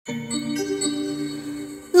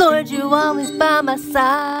Lord, you always by my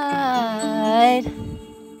side.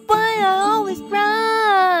 Why I always cry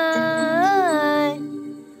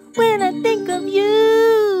when I think of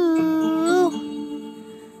you.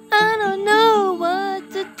 I don't know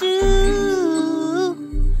what to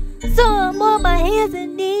do, so I'm on my hands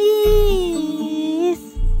and knees.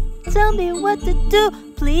 Tell me what to do,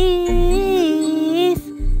 please,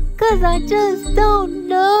 'cause I just don't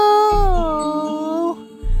know.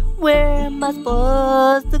 Where am I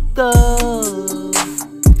supposed to go?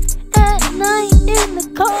 At night in the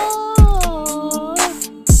cold,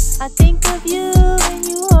 I think of you and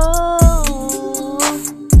you hold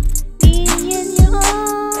me in your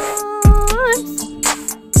arms.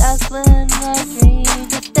 That's when my dreams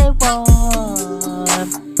just stay warm.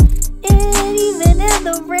 And even in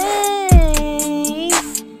the rain,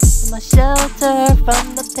 my shelter from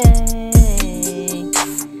the pain.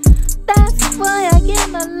 That's why I give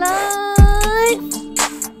my life,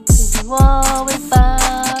 'cause you always by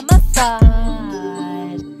my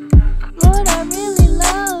side. Lord, I really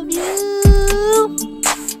love you.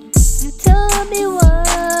 You tell me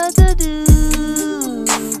what to do,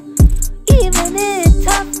 even in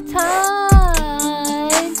tough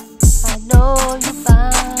times. I know you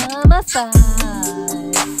by my side.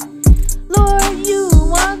 Lord, you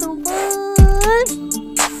are the one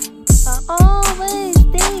I always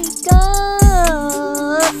think of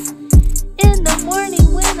in the morning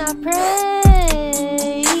when I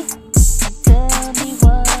pray. Tell me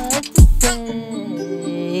what to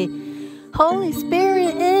say. Holy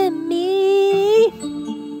Spirit in me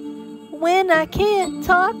when I can't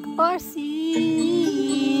talk or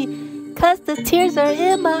see, 'cause the tears are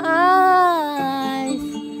in my eyes.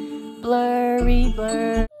 Blurry,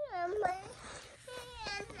 blur.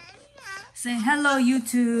 Say hello,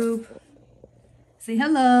 YouTube. Say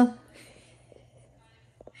hello.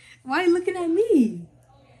 Why are you looking at me?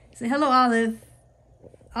 Say hello, Olive.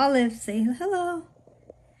 Olive, say hello.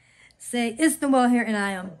 Say, it's Noel here, and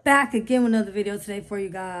I am back again with another video today for you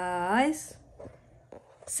guys.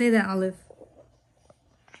 Say that, Olive.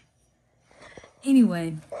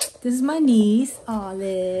 Anyway, this is my niece,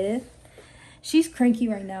 Olive. She's cranky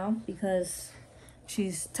right now because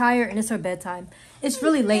she's tired and it's her bedtime. It's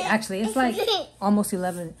really late, actually. It's like almost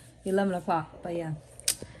 11 o'clock, but yeah.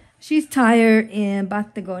 She's tired and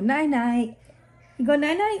about to go night-night. You go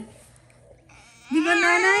night-night? You go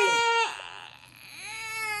night-night?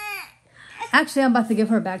 Actually, I'm about to give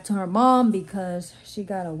her back to her mom because she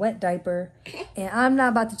got a wet diaper and I'm not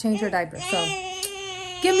about to change her diaper. So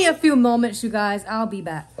give me a few moments, you guys. I'll be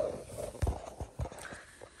back.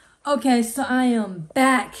 Okay, so I am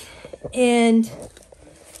back and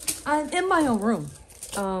I'm in my own room.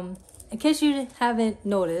 In case you haven't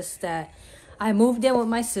noticed that I moved in with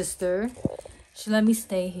my sister. She let me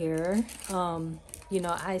stay here. You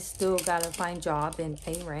know, I still gotta find job and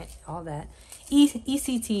pay rent, all that.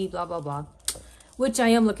 ECT, blah, blah, blah. Which I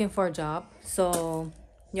am looking for a job. So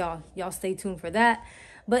y'all stay tuned for that.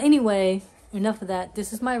 But anyway, enough of that.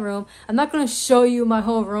 This is my room. I'm not gonna show you my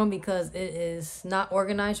whole room because it is not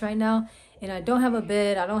organized right now. And I don't have a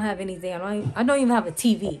bed. I don't have anything. I don't even have a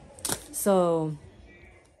TV. So,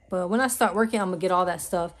 but when I start working, I'm gonna get all that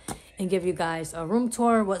stuff and give you guys a room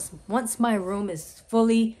tour once my room is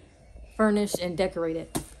fully furnished and decorated.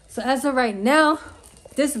 So as of right now,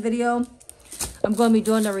 this video, I'm going to be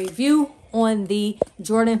doing a review on the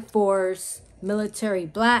Jordan 4's Military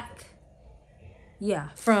Black. Yeah,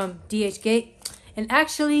 from Dhgate. And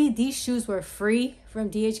actually, these shoes were free from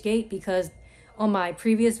Dhgate because on my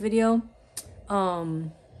previous video,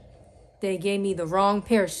 they gave me the wrong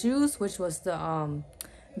pair of shoes, which was the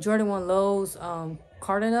Jordan 1 Lows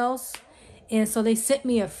Cardinals. And so they sent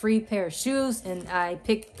me a free pair of shoes and I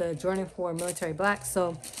picked the Jordan 4 Military Black.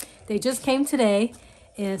 So they just came today.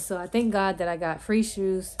 And so I thank God that I got free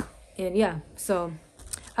shoes. And yeah, so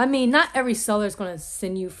I mean, not every seller is going to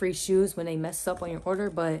send you free shoes when they mess up on your order,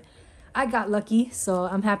 but I got lucky. So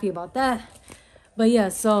I'm happy about that. But yeah,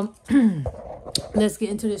 so let's get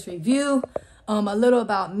into this review. A little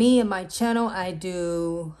about me and my channel. I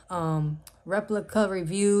do replica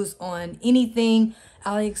reviews on anything,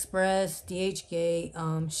 AliExpress, Dhgate,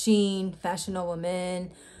 Shein, Fashion Nova Men.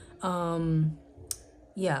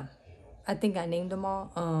 Yeah, I think I named them all.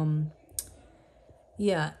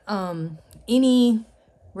 Yeah, any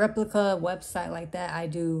replica website like that I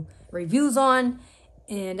do reviews on,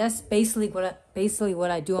 and that's basically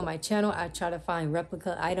what I do on my channel. I try to find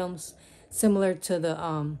replica items similar to the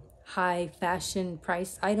high fashion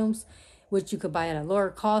price items, which you could buy at a lower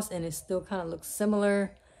cost and it still kind of looks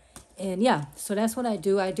similar. And yeah, so that's what I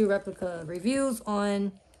do. I do replica reviews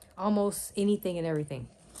on almost anything and everything.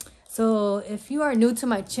 So if you are new to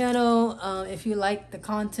my channel, if you like the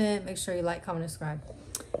content, make sure you like, comment, and subscribe.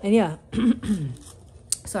 And yeah,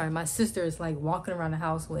 sorry, my sister is like walking around the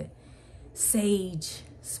house with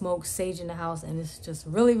smoked sage in the house, and it's just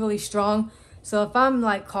really, really strong. So if I'm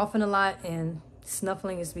like coughing a lot and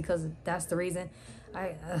snuffling, it's because that's the reason.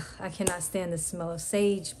 I cannot stand the smell of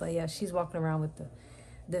sage. But yeah, she's walking around with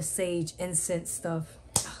the sage incense stuff.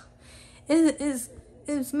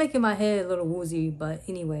 It's making my head a little woozy, but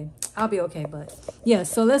anyway, I'll be okay. But yeah,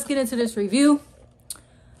 so let's get into this review.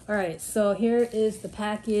 All right, so here is the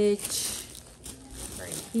package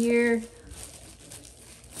right here.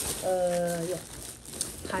 Yeah,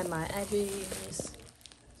 hide my address.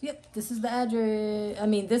 Yep, this is the address. I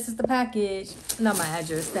mean, this is the package. Not my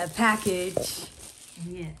address, that package.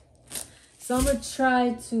 Yeah. So I'm gonna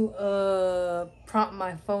try to prop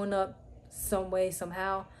my phone up some way,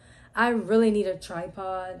 somehow. I really need a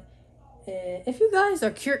tripod. And if you guys are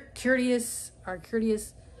curious,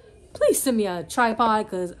 please send me a tripod,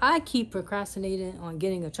 because I keep procrastinating on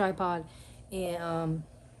getting a tripod, and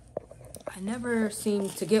I never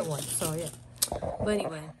seem to get one. So yeah. But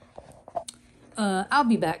anyway, I'll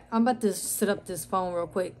be back. I'm about to set up this phone real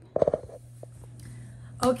quick.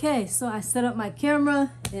 Okay, so I set up my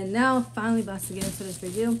camera, and now finally about to get into this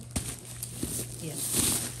review. Yeah.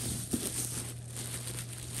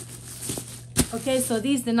 Okay, so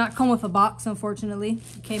these did not come with a box, unfortunately.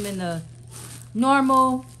 It came in the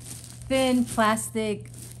normal thin plastic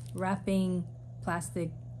wrapping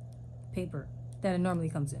plastic paper that it normally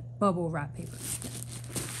comes in. Bubble wrap paper.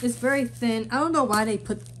 It's very thin. I don't know why they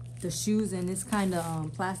put the shoes in this kind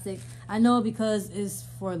of plastic. I know because it's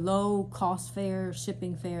for low cost fare,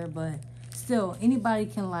 shipping fare, but still, anybody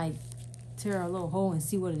can like tear a little hole and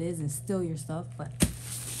see what it is and steal your stuff. But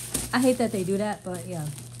I hate that they do that, but yeah.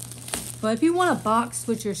 But if you want a box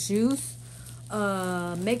with your shoes,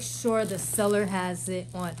 make sure the seller has it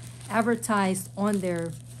advertised on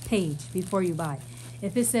their page before you buy.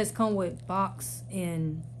 If it says come with box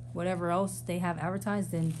and whatever else they have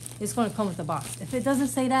advertised, then it's going to come with the box. If it doesn't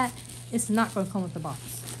say that, it's not going to come with the box.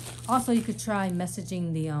 Also, you could try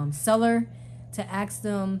messaging the seller to ask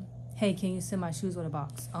them, hey, can you send my shoes with a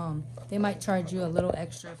box? They might charge you a little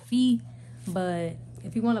extra fee, but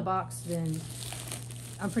if you want a box, then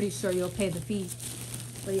I'm pretty sure you'll pay the fee.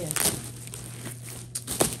 But yeah.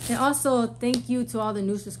 And also, thank you to all the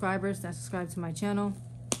new subscribers that subscribe to my channel.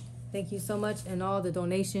 Thank you so much, and all the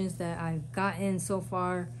donations that I've gotten so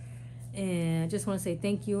far. And I just want to say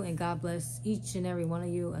thank you, and God bless each and every one of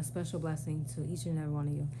you. A special blessing to each and every one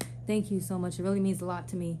of you. Thank you so much. It really means a lot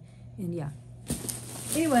to me. And yeah.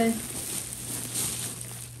 Anyway,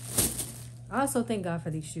 I also thank God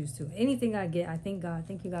for these shoes too. Anything I get, I thank God.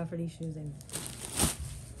 Thank you, God, for these shoes.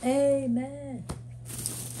 Amen.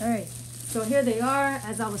 All right. So here they are.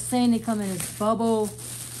 As I was saying, they come in this bubble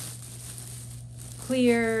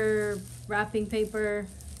clear wrapping paper.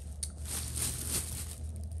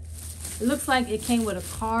 It looks like it came with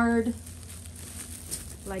a card,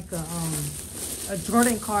 like a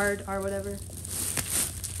Jordan card or whatever.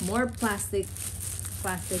 More plastic.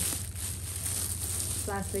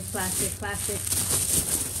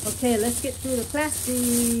 Okay, let's get through the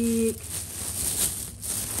plastic.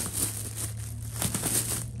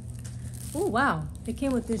 Oh wow, it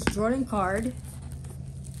came with this Jordan card.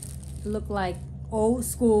 It looked like old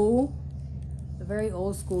school, a very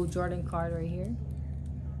old school Jordan card right here.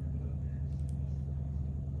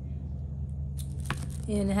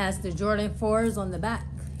 And it has the Jordan 4s on the back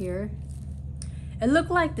here. It looked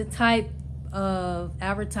like the type of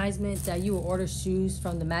advertisement that you would order shoes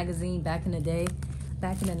from the magazine back in the day,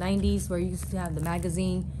 back in the 90s, where you used to have the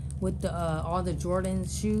magazine with the all the Jordan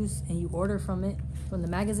shoes, and you order from the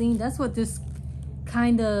magazine. That's what this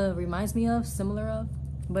kind of reminds me of, similar of,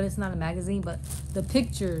 but it's not a magazine, but the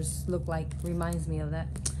pictures reminds me of that.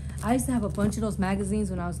 I used to have a bunch of those magazines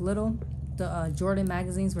when I was little, the Jordan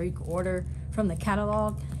magazines where you could order from the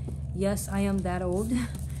catalog. Yes, I am that old.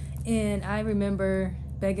 And I remember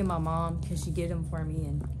begging my mom, can she get them for me?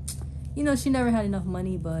 And you know, she never had enough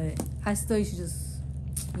money, but I still used to just,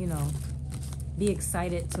 you know, be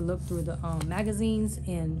excited to look through the magazines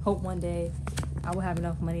and hope one day I will have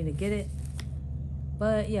enough money to get it.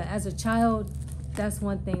 But yeah, as a child, that's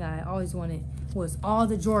one thing I always wanted, was all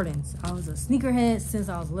the Jordans. I was a sneakerhead since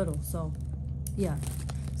I was little. So yeah,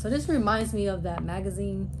 so this reminds me of that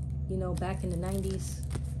magazine, you know, back in the 90s.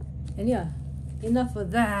 And yeah, enough of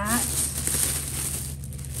that.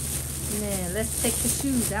 Man, let's take the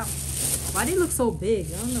shoes out. Why they look so big?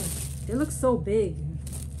 I don't know. They look so big.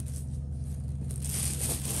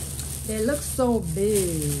 They look so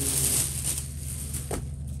big.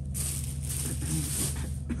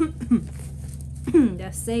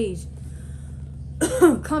 That's sage.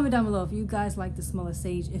 Comment down below if you guys like the smell of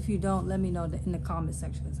sage. If you don't, let me know in the comment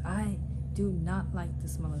section, because I do not like the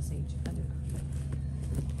smell of sage. I do not.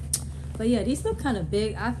 But yeah, these look kind of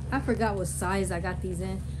big. I forgot what size I got these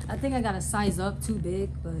in. I think I got a size up too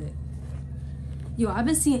big, but yo, I've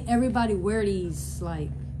been seeing everybody wear these, like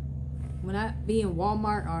when I be in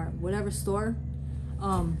Walmart or whatever store.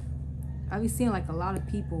 I've been seeing like a lot of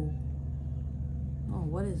people. Oh,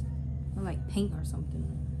 what is it? Like paint or something.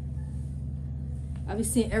 I've been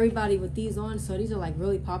seeing everybody with these on, so these are like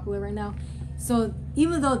really popular right now. So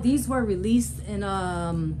even though these were released in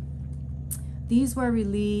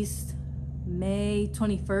May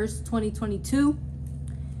 21st, 2022.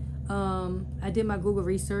 I did my Google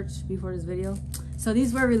research before this video. So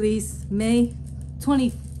these were released May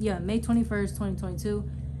 21st, 2022.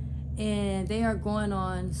 And they are going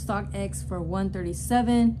on StockX for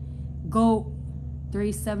 $137, Goat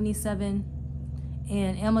 $377,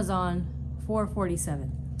 and Amazon $447.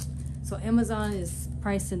 So Amazon is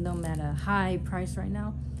pricing them at a high price right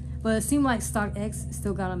now, but it seemed like StockX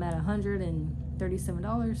still got them at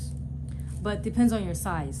 $137, but depends on your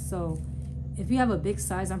size. So if you have a big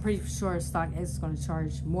size, I'm pretty sure StockX is going to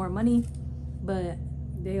charge more money, but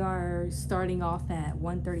they are starting off at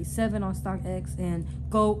 $137 on StockX and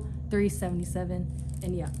Goat $377.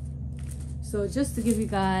 And yeah, so just to give you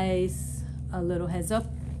guys a little heads up,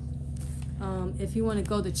 if you want to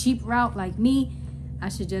go the cheap route like me, I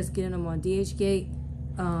should just get them on Dhgate.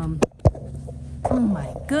 Oh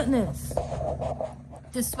my goodness,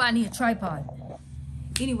 this is why I need a tripod.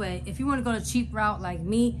 Anyway, if you want to go the cheap route like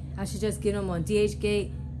me, I should just get them on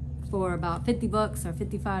Dhgate for about 50 bucks or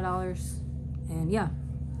 $55. And yeah,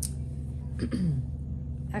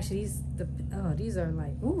 actually these are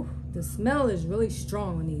like, ooh, the smell is really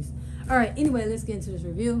strong on these. All right, anyway, let's get into this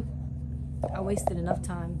review. I wasted enough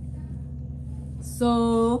time.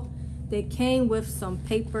 So they came with some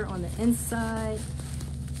paper on the inside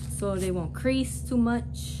so they won't crease too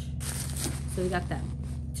much. So we got that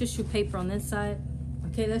tissue paper on the inside.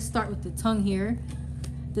 Okay, let's start with the tongue here.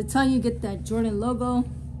 The tongue, you get that Jordan logo.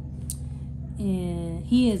 And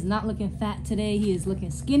he is not looking fat today. He is looking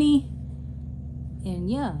skinny. And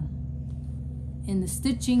yeah. And the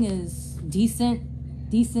stitching is decent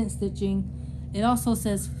stitching. It also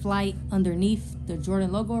says Flight underneath the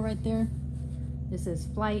Jordan logo right there. It says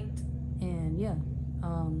Flight. And yeah.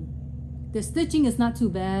 The stitching is not too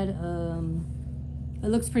bad. It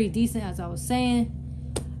looks pretty decent, as I was saying.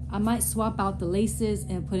 I might swap out the laces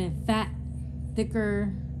and put in fat,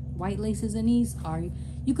 thicker white laces in these. Or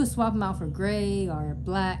you could swap them out for gray or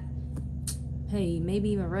black. Hey, maybe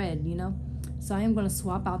even red, you know. So I am going to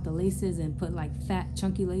swap out the laces and put like fat,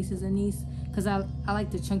 chunky laces in these, because I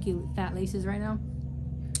like the chunky, fat laces right now.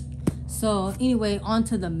 So anyway,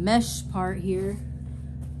 onto the mesh part here.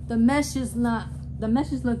 The mesh is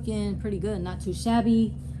looking pretty good. Not too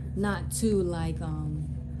shabby. Not too like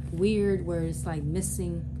weird where it's like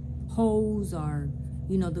missing holes or,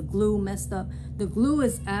 you know, the glue messed up. The glue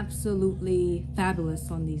is absolutely fabulous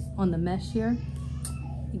on these, on the mesh here.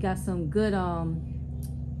 You got some good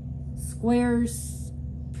squares,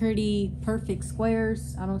 pretty perfect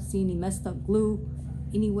squares. I don't see any messed up glue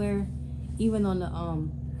anywhere. Even on the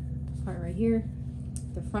part right here,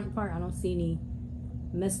 the front part, I don't see any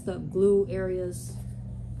messed up glue areas.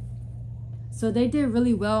 So they did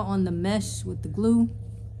really well on the mesh with the glue.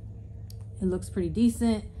 It looks pretty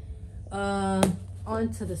decent.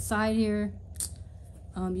 Onto the side here,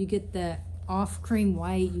 you get that off cream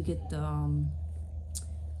white. You get the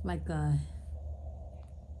like a,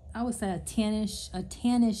 I would say a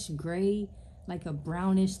tannish gray, like a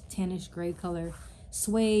brownish tannish gray color.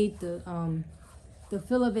 Suede. The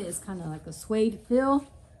feel of it is kind of like a suede feel.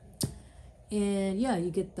 And yeah,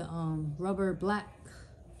 you get the rubber black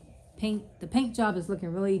paint. The paint job is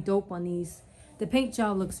looking really dope on these. The paint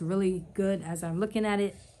job looks really good as I'm looking at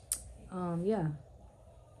it. Yeah,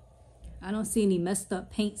 I don't see any messed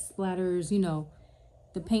up paint splatters. You know,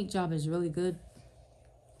 the paint job is really good.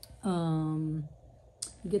 You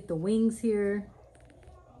get the wings here.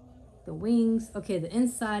 The wings. Okay, the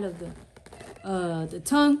inside of the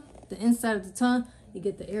tongue. The inside of the tongue, you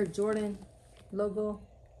get the Air Jordan logo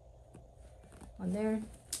on there.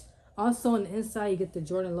 Also on the inside, you get the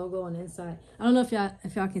Jordan logo on the inside. I don't know if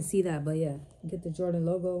y'all can see that, but yeah, you get the Jordan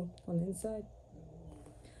logo on the inside.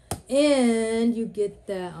 And you get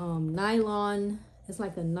that nylon. It's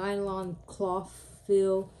like a nylon cloth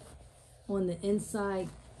feel on the inside.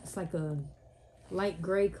 It's like a light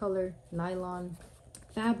gray color nylon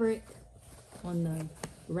fabric on the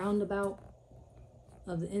roundabout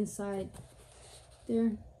of the inside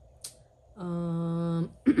there.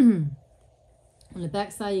 On the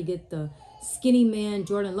back side, you get the Skinny Man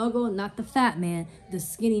Jordan logo, not the Fat Man, the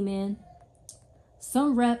Skinny Man.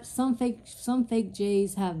 Some fake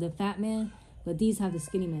J's have the Fat Man, but these have the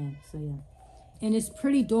Skinny Man. So yeah, and it's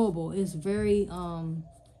pretty durable. It's very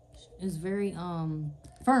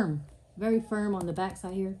firm, very firm on the back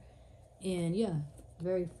side here, and yeah,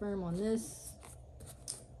 very firm on this.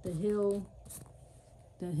 The heel.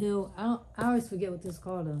 I always forget what this is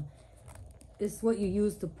called. It's what you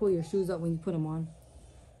use to pull your shoes up when you put them on.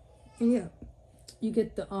 And yeah, you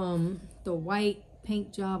get the white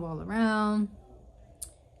paint job all around.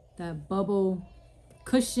 That bubble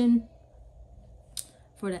cushion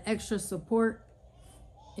for the extra support.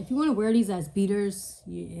 If you want to wear these as beaters,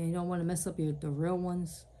 you don't want to mess up the real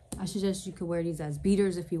ones, I suggest you could wear these as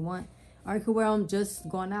beaters if you want. Or you could wear them just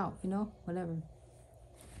going out, you know, whatever.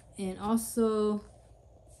 And also,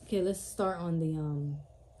 okay, let's start on the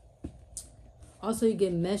also you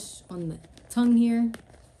get mesh on the tongue here.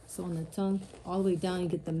 So on the tongue, all the way down, you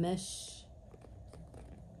get the mesh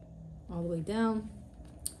all the way down.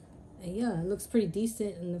 And yeah, it looks pretty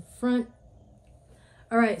decent in the front.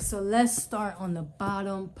 All right, so let's start on the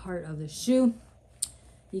bottom part of the shoe.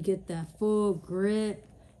 You get that full grip,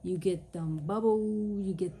 you get them bubble,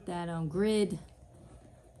 you get that grid,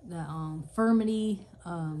 the firmity,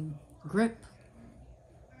 grip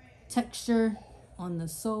texture on the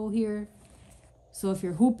sole here. So if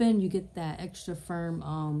you're hooping, you get that extra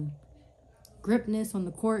firm gripness on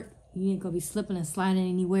the court. You ain't gonna be slipping and sliding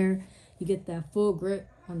anywhere. You get that full grip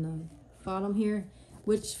on the bottom here,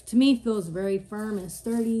 which to me feels very firm and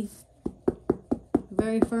sturdy.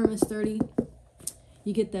 Very firm and sturdy.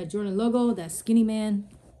 You get that Jordan logo, that Skinny Man.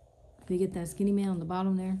 You get that Skinny Man on the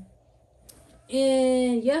bottom there.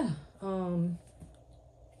 And yeah, the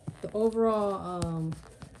overall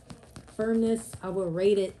firmness, I would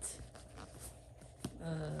rate it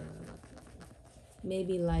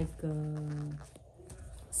maybe like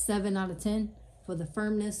 7 out of 10 for the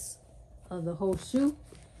firmness of the whole shoe.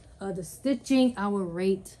 The stitching, I would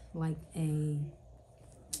rate like a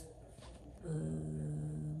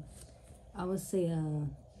I would say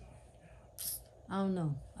I don't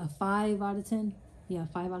know, a 5 out of 10. Yeah,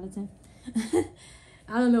 5 out of 10.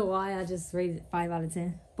 I don't know why I just rated it 5 out of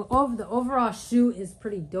 10. But the overall shoe is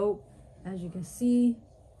pretty dope. As you can see,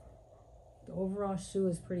 the overall shoe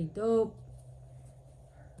is pretty dope.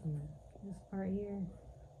 This part here.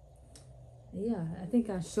 Yeah, I think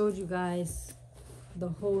I showed you guys the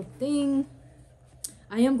whole thing.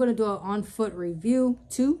 I am going to do an on foot review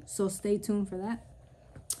too, so stay tuned for that.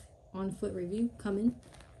 On foot review coming.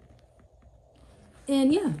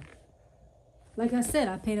 And yeah, like I said,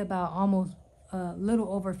 I paid about almost a little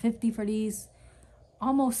over 50 for these.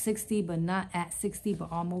 Almost 60, but not at 60,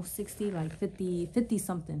 but almost 60, like 50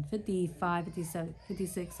 something, 55, 57,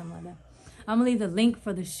 56, something like that. I'm gonna leave the link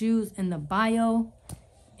for the shoes in the bio,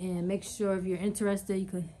 and make sure if you're interested, you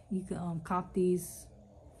could cop these.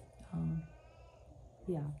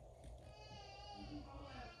 Yeah.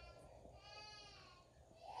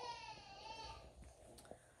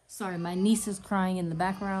 Sorry, my niece is crying in the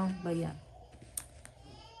background, but yeah.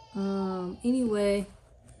 Anyway,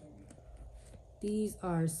 these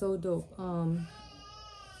are so dope.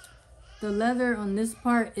 The leather on this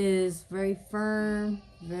part is very firm,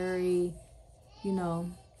 very, you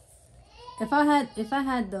know, if I had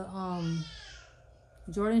the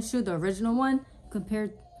Jordan shoe, the original one,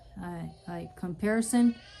 comparison,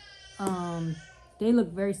 they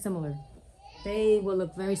look very similar. They will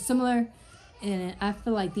look very similar, and I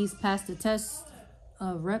feel like these passed the test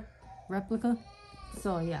of Repli'ca.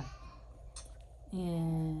 So yeah,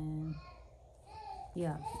 and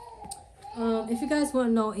yeah. If you guys want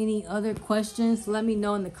to know any other questions, let me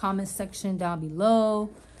know in the comment section down below,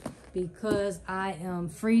 because I am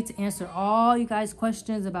free to answer all you guys'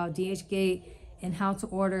 questions about Dhgate and how to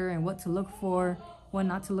order and what to look for, what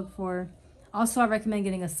not to look for. Also, I recommend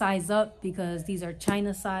getting a size up because these are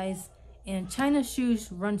China size, and China shoes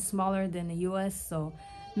run smaller than the US, so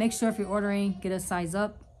make sure if you're ordering, get a size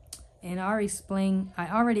up. And I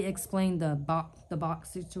already explained the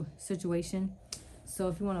box situation. So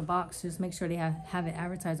if you want a box, just make sure they have it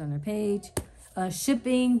advertised on their page.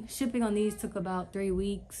 Shipping on these took about 3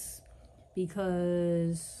 weeks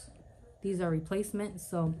because these are replacements.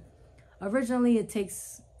 So originally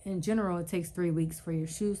in general it takes 3 weeks for your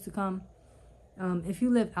shoes to come. If you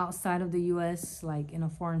live outside of the US, like in a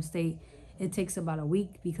foreign state, it takes about a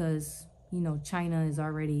week because, you know, China is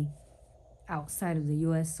already outside of the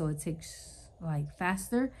US, so it takes like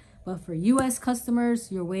faster. But for US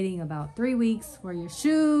customers, you're waiting about 3 weeks for your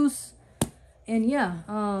shoes. And yeah,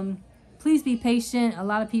 please be patient. A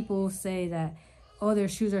lot of people say that, oh, their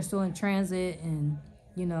shoes are still in transit, and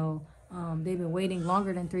you know, they've been waiting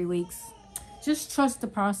longer than 3 weeks. Just trust the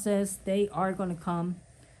process. They are going to come.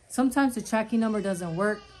 Sometimes the tracking number doesn't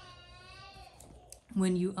work.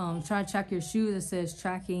 When you try to track your shoes, it says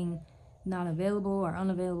tracking not available or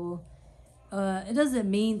unavailable. It doesn't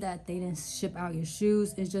mean that they didn't ship out your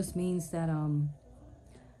shoes. It just means that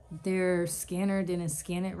their scanner didn't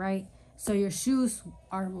scan it right. So your shoes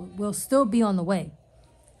will still be on the way.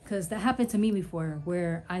 Because that happened to me before,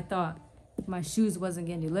 where I thought my shoes wasn't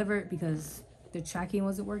getting delivered because the tracking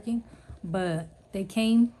wasn't working. But they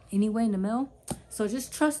came anyway in the mail. So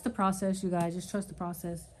just trust the process, you guys. Just trust the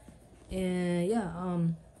process. And yeah,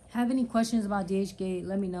 have any questions about DHgate,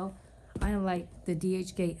 let me know. I am like the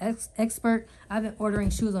DHgate expert. I've been ordering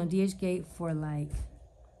shoes on DHgate for like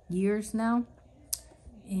years now.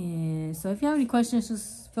 And so if you have any questions,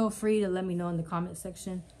 just feel free to let me know in the comment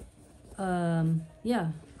section.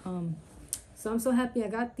 Yeah. So I'm so happy I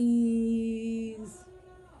got these.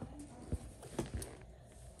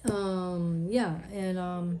 Yeah, and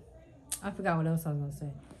I forgot what else I was gonna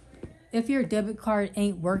say. If your debit card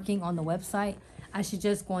ain't working on the website, I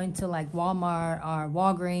suggest going to like Walmart or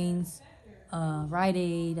Walgreens, Rite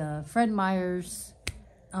Aid, Fred Meyer's,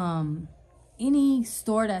 any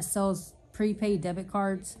store that sells prepaid debit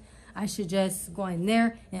cards. I suggest going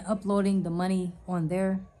there and uploading the money on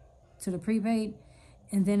there to the prepaid,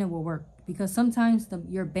 and then it will work. Because sometimes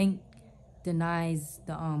your bank denies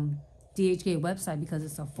the DHgate website because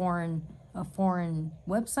it's a foreign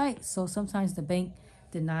website. So sometimes the bank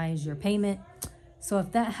denies your payment. So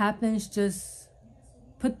if that happens, just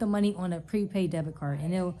put the money on a prepaid debit card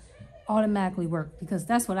and it'll automatically work. Because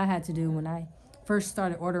that's what I had to do when I first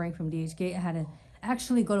started ordering from DHgate. I had to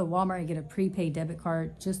actually go to Walmart and get a prepaid debit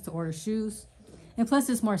card just to order shoes. And plus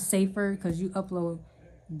it's more safer because you upload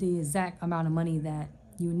the exact amount of money that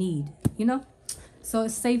you need, you know? So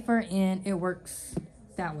it's safer and it works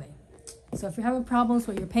that way. So if you're having problems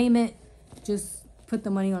with your payment, just put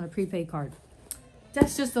the money on a prepaid card.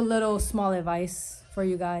 That's just a little small advice for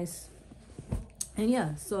you guys. And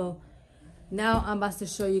yeah, so now I'm about to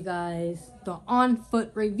show you guys the on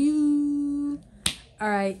foot review. All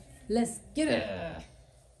right, let's get it.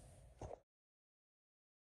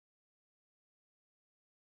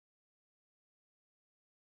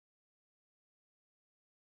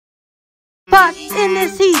 Pot in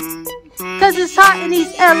this heat, cause it's hot in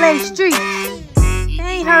these LA streets.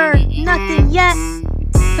 Ain't heard nothing yet,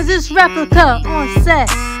 cause it's Repli'ca on set.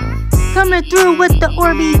 Coming through with the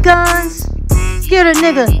Orby guns, scared a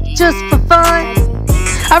nigga just for fun.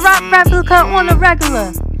 I rock Repli'ca on the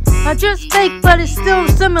regular, I dress fake but it's still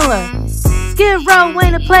similar. Skid Row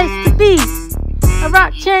ain't a place to be, I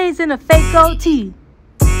rock chains and a fake goatee.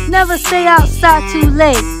 Never stay outside too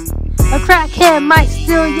late, a crackhead might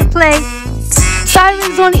steal your plate.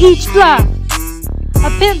 Sirens on each block, a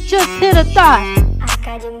pimp just hit a thought.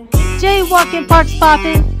 Jaywalking, parks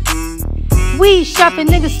popping, weed shopping,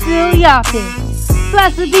 niggas still yapping.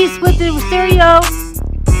 Blast the beast with the stereo,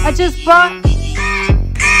 I just bought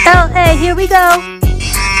LA, here we go.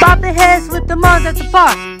 Bopping heads with the moms at the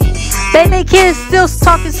park. Baby kids still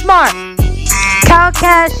talking smart. Cow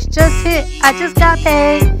cash just hit, I just got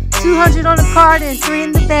paid. 200 on the card and 3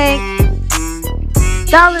 in the bank.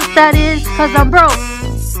 Dollars that is, cause I'm broke.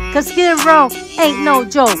 Cause Skid Row ain't no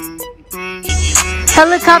joke.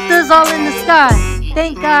 Helicopters all in the sky.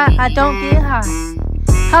 Thank God I don't get high.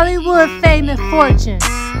 Hollywood fame and fortune,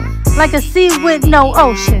 like a sea with no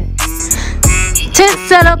ocean. Tent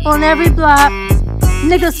set up on every block.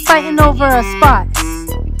 Niggas fighting over a spot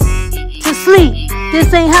to sleep,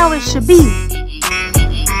 this ain't how it should be.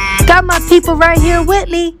 Got my people right here with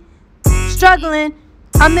me, struggling,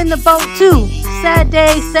 I'm in the boat too. Sad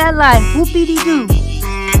day, sad life, whoopie-dee-doo.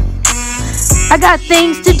 I got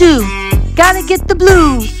things to do, gotta get the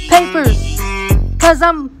blues, papers, cause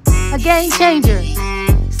I'm a game changer.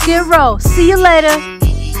 Skid Row, see you later.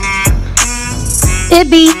 It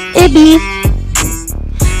be.